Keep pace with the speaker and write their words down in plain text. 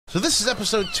So this is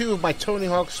episode 2 of my Tony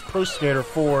Hawk's Pro Skater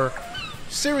 4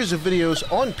 series of videos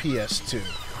on PS2.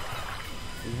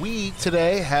 We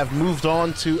today have moved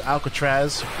on to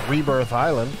Alcatraz Rebirth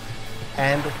Island,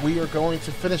 and we are going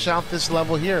to finish out this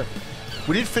level here.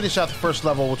 We did finish out the first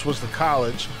level, which was the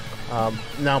college.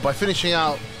 Now, by finishing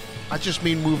out, I just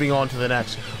mean moving on to the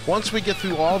next. Once we get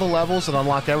through all the levels and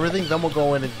unlock everything, then we'll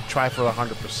go in and try for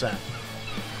 100%.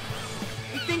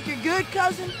 You think you're good,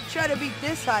 cousin? Try to beat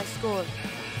this high score.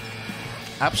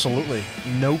 Absolutely.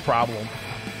 No problem.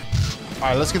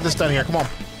 Alright, let's get this done here. Come on.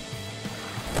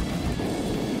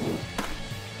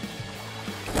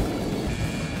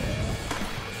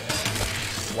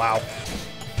 Wow.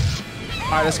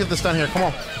 Alright, let's get this done here. Come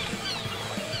on.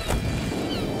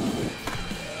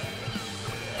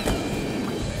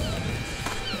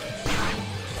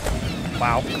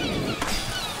 Wow.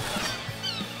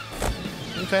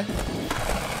 Okay.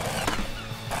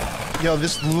 Yo,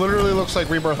 this literally looks like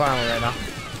Rebirth Island right now.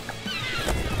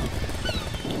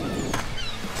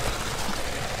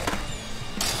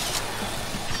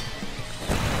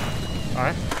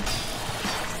 Alright.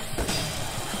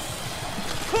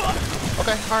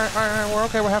 Okay, alright, we're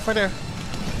okay, we're halfway there.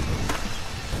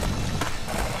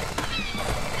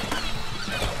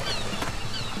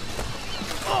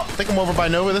 I think I'm over by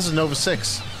Nova. This is Nova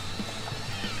 6.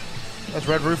 That's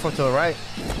Red Roof up to the right.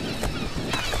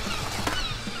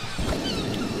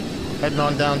 Heading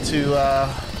on down to, I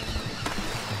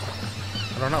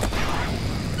don't know.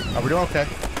 Are we doing okay?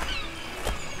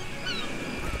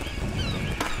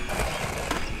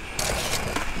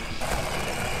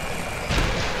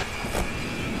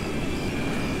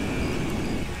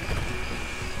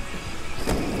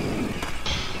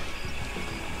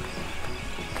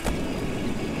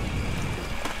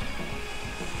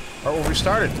 Alright, well, we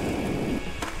started.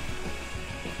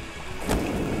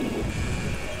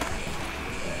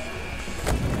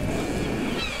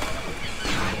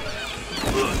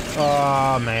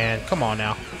 Oh, man. Come on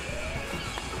now.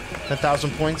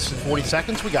 10,000 points in 40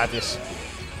 seconds? We got this.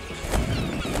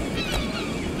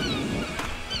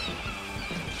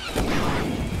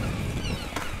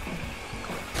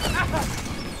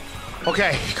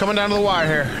 Okay, coming down to the wire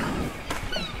here.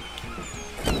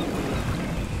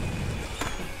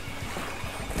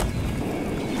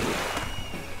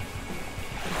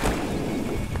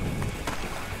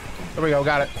 There we go,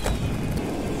 got it.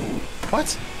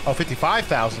 What? Oh,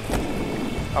 55,000.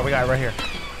 Oh, we got it right here.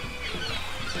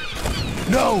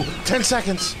 No! 10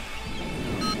 seconds!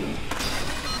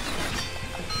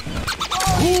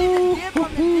 Oh, dip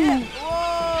on the dip.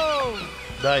 Whoa!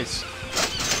 Nice.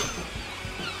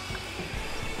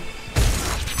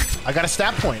 I got a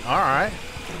stat point. Alright.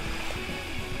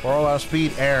 We're all out of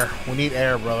speed. Air. We need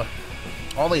air, brother.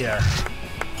 All the air.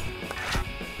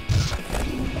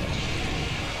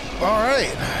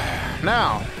 Alright.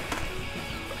 Now.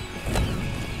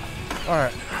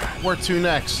 Alright. Where to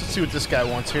next? Let's see what this guy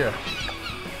wants here.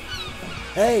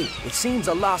 Hey, it seems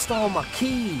I lost all my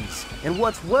keys. And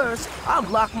what's worse, I've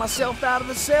locked myself out of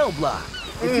the cell block.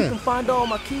 If you can find all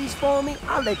my keys for me,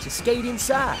 I'll let you skate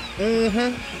inside.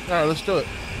 Mm-hmm. Alright, let's do it.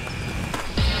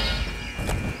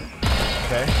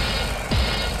 Okay.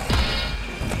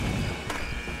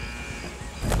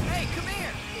 Hey, come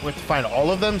here. We have to find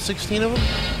all of them? 16 of them?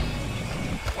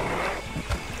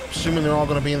 Assuming they're all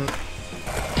going to be in... Oh,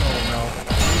 no.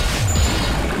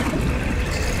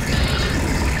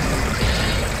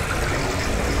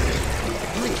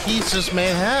 How many keys does this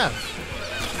man have?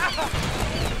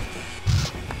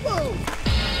 Whoa!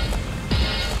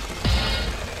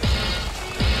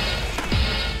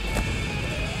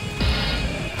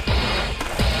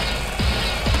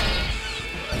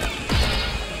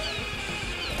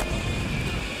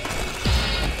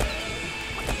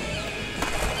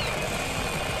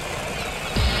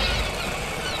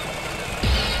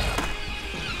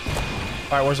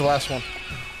 Alright, where's the last one?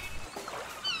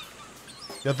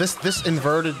 Yo, this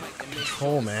inverted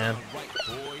control, man.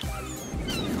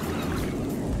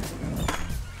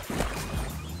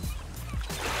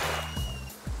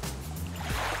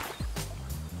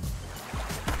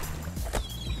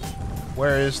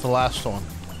 Where is the last one?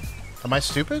 Am I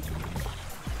stupid?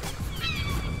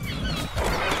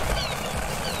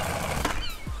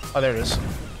 Oh, there it is.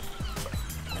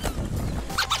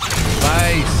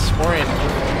 Nice! We're in.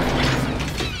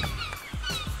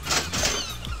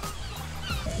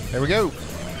 There we go.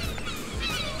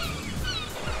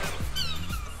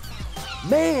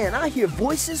 Man, I hear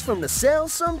voices from the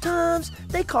cells sometimes.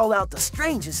 They call out the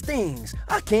strangest things.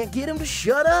 I can't get them to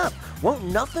shut up. Won't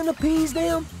nothing appease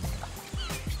them?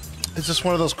 Is this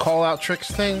one of those call-out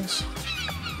tricks things?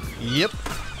 Yep.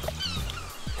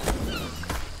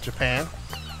 Japan.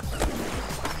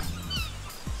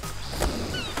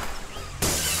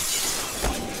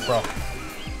 bro.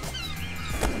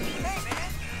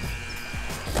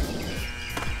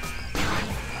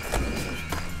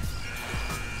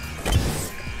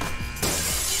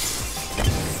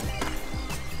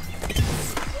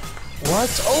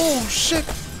 What? Oh, shit.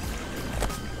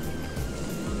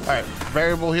 Alright,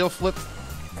 variable heel flip.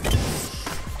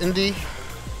 Indie.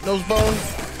 Nose bone.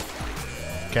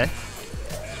 Okay.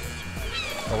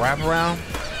 A wrap around.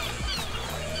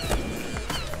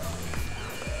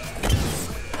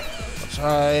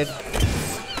 Outside.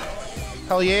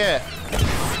 Hell yeah.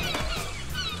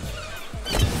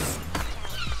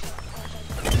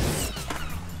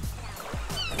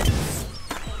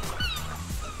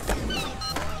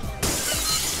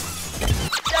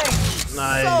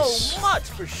 Nice. So much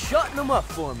for shutting them up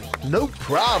for me. No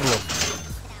problem.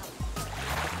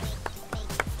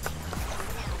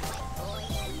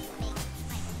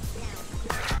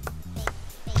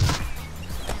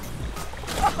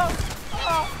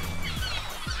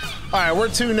 Alright, where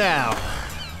to now?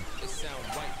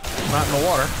 Not in the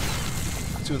water.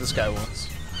 Let's see what this guy wants.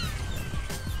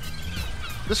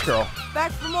 This girl.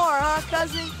 Back for more, huh,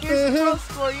 cousin? Here's a pro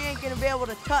score you ain't gonna be able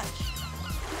to touch.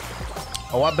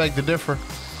 Oh, I beg to differ.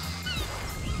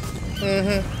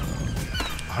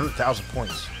 100,000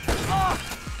 points.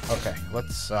 Okay,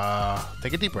 let's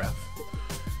take a deep breath.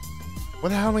 What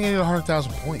the hell am I gonna get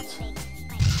 100,000 points?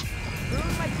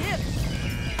 Ruined my tips.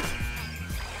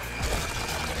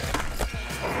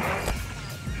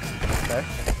 Okay.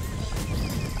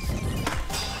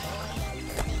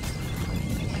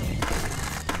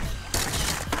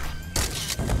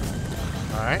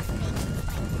 All right.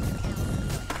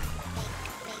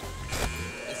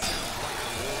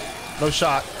 No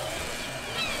shot.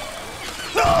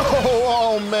 No!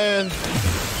 Oh, man.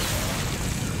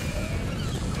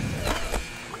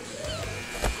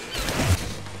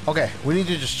 Okay, we need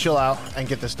to just chill out and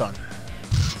get this done.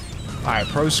 All right,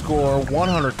 pro score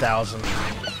 100,000.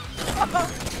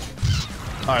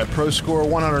 All right, pro score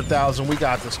 100,000. We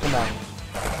got this. Come on.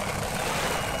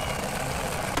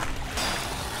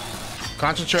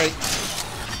 Concentrate.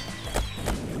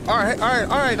 All right, all right,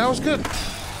 all right. That was good.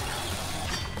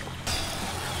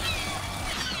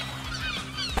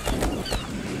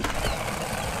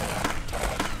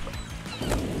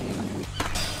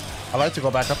 I like to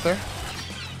go back up there.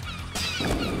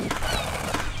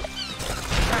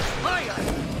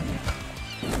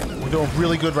 We're doing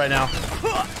really good right now.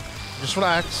 Just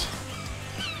relax.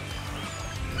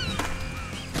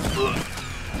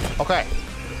 Okay.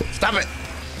 Stop it.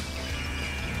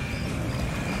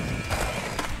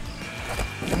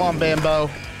 Come on, Bambo.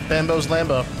 Bambo's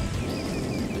Lambo.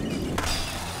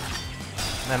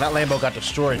 Man, that Lambo got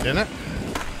destroyed, didn't it?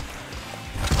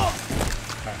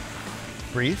 Right.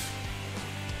 Breathe.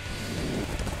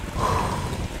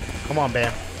 Come on,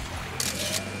 Bam.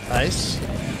 Nice.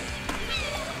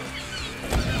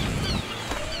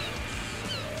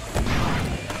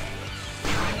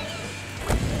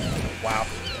 Wow.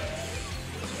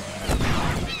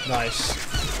 Nice.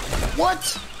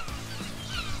 What?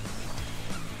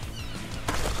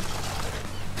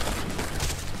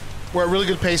 We're at really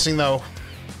good pacing, though.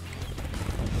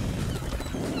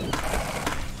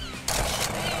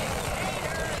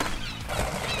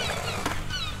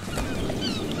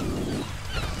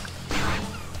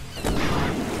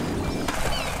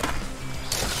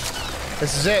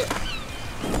 This is it.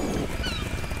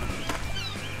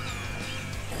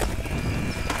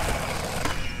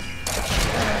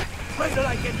 Wait till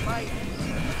I get my...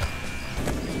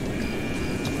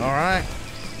 All right.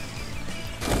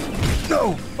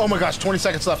 No! Oh my gosh, 20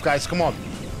 seconds left, guys. Come on.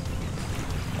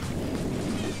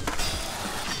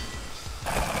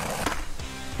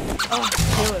 Oh,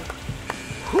 good.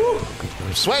 Whew!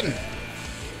 I'm sweating.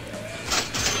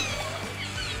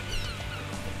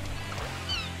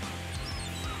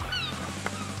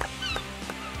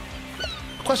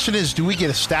 Question is, do we get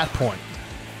a stat point?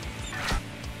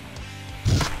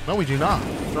 No, we do not.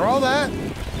 After all that.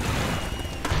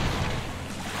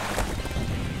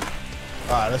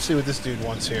 Alright, let's see what this dude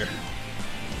wants here.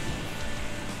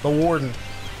 The warden.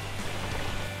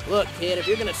 Look, kid, if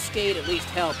you're gonna skate, at least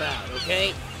help out,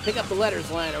 okay? Pick up the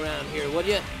letters lying around here, would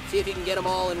you? See if you can get them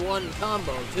all in one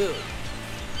combo, too.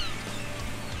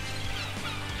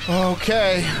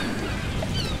 Okay.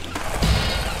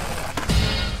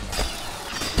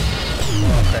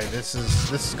 Okay, this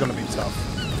is gonna be tough.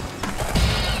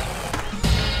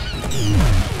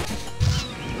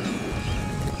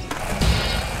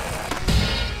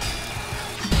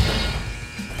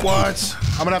 What?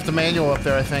 I'm gonna have to manual up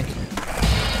there, I think.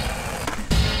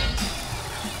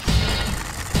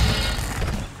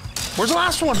 Where's the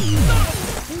last one?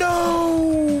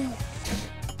 No!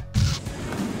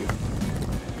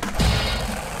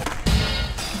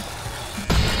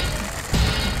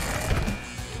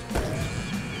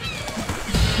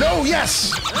 No,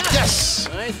 yes! Yes!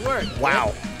 Nice work.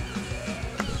 Wow.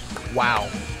 Wow.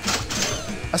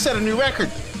 I set a new record.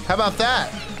 How about that?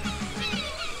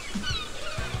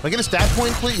 Can I get a stat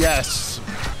point, please? Yes.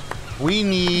 We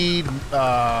need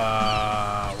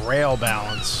rail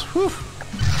balance. Whew.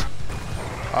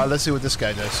 Let's see what this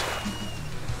guy does.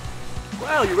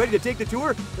 Well, you ready to take the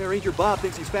tour? Ranger Bob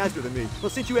thinks he's faster than me. Well,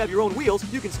 since you have your own wheels,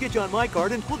 you can skitch on my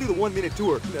card and we'll do the 1-minute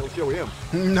tour. That'll show him.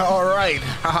 All right.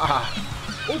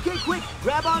 Okay, quick,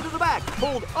 grab onto the back.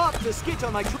 Hold up to skitch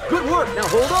on my Good work. Now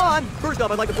hold on. First off,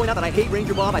 I'd like to point out that I hate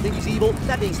Ranger Bob. I think he's evil.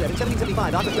 That being said, in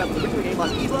 1775, Alcatraz was originally named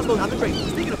Las Islas Los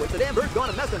Alcatraz. Speaking of which, the damn birds gone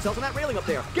and messed themselves on that railing up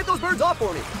there. Get those birds off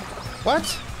for me. What?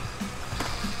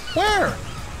 Where?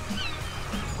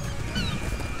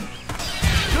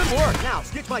 Good work. Now,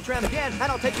 skitch my tram again,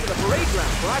 and I'll take you to the parade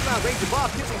ground, where I found Ranger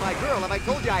Bob kissing my girl, and I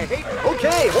told you I hate her.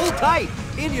 Okay, hold tight.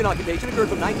 Indian occupation occurred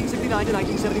from 1969 to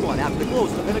 1971 after the close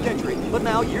of the penitentiary. But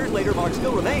now, years later, marks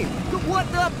still remain.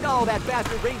 What the? Oh, that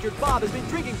bastard Ranger Bob has been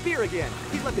drinking beer again.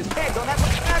 He's left his kegs on that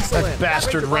one. Excellent. That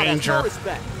bastard Ranger. Bob has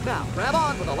no respect. Now, grab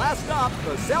on for the last stop,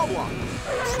 the cell block.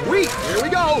 Sweet, here we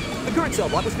go. The current cell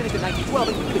block was finished in 1912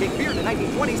 and became feared in the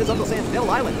 1920s as Uncle Sam's Bell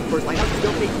Island. First lighthouse was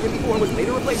built in 1854 and was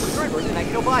later replaced with the current version in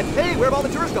 1905. Hey, where have all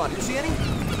the tourists gone? Did you see any?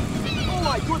 Oh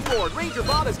my good lord, Ranger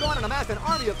Bob has gone and amassed an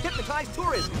army of hypnotized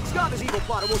tourists. Scott, this evil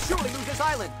plotter, will surely lose this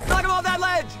island. Knock him off that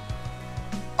ledge!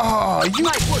 Oh, you...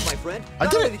 Nice work, my friend.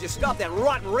 Not only did you stop that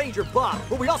rotten Ranger Bob,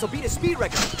 but we also beat his speed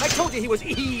record. I told you he was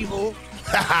evil.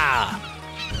 Haha!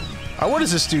 What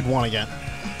does this dude want again?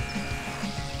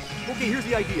 Okay, here's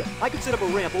the idea. I could set up a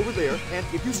ramp over there, and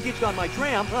if you skitched on my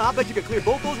tram, I'll bet you could clear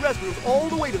both those restrooms all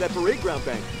the way to that parade ground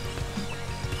bank.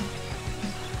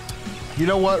 You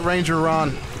know what, Ranger Ron?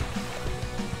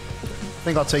 I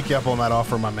think I'll take you up on that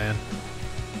offer, my man.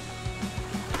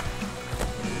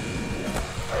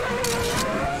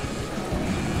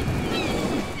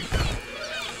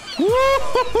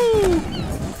 Woo-hoo-hoo!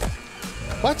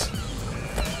 What?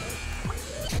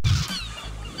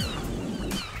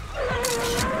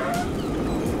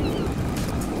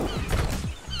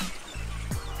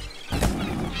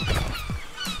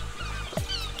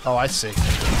 Oh, I see.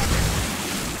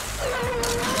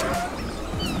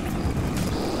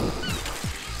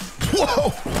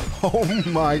 Whoa! Oh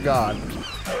my god.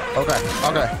 Okay,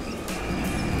 okay.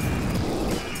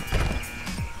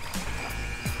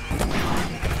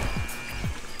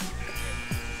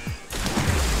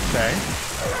 Okay.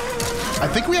 I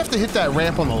think we have to hit that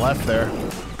ramp on the left there.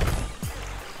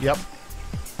 Yep.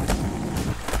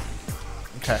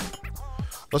 Okay.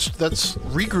 Let's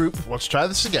regroup. Let's try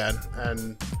this again.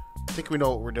 And I think we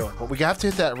know what we're doing. But we have to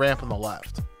hit that ramp on the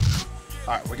left.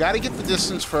 Alright, we gotta get the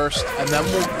distance first, and then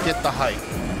we'll get the height.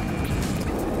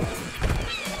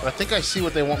 But I think I see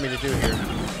what they want me to do here.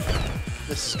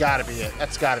 This has gotta be it.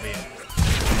 That's gotta be it.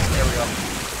 There we go.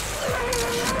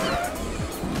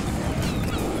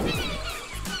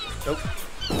 Nope.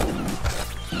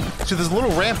 So there's a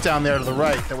little ramp down there to the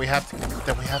right that we have to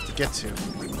get to.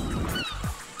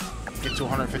 Get to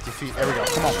 150 feet. There we go.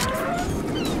 Come on.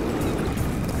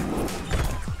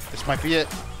 This might be it.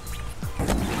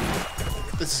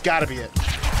 This has got to be it.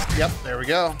 Yep, there we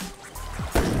go.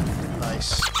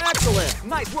 Nice. Excellent.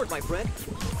 Nice work, my friend.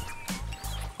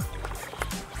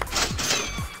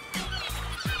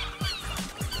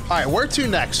 All right, where to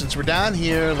next? Since we're down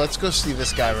here, let's go see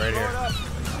this guy right here.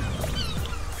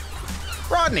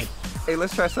 Rodney. Hey,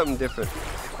 let's try something different.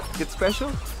 Get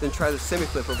special, then try the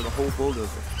semi-flip over the whole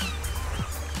bulldozer.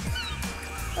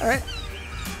 All right.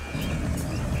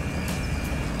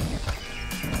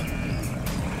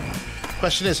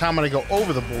 Question is, how am I going to go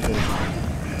over the bulldozer?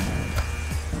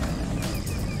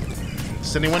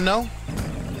 Does anyone know?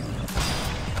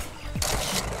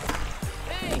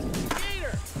 Hey,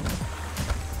 Gator!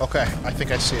 Okay, I think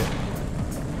I see it.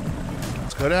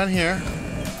 Let's go down here.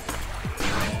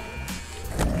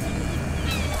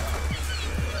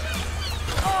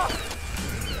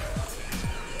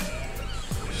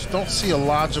 Just don't see a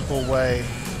logical way.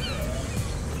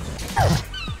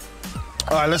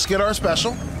 All right, let's get our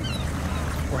special.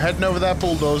 We're heading over that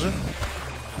bulldozer.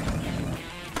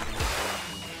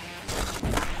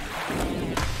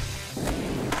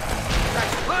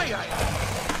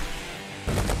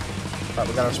 Alright,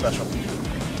 we got our special.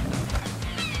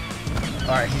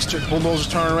 Alright, bulldozer's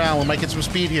turning around. We might get some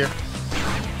speed here.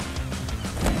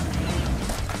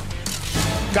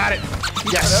 Got it!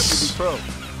 Yes! Pro.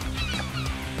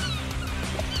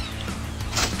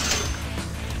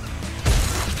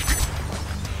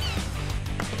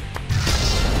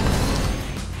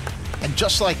 And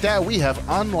just like that, we have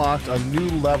unlocked a new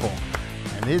level.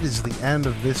 And it is the end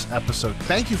of this episode.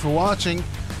 Thank you for watching.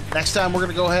 Next time, we're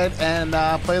going to go ahead and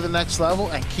play the next level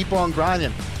and keep on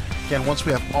grinding. Again, once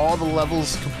we have all the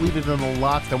levels completed and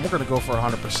unlocked, then we're going to go for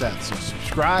 100%. So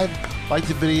subscribe, like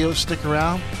the video, stick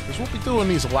around, because we'll be doing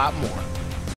these a lot more.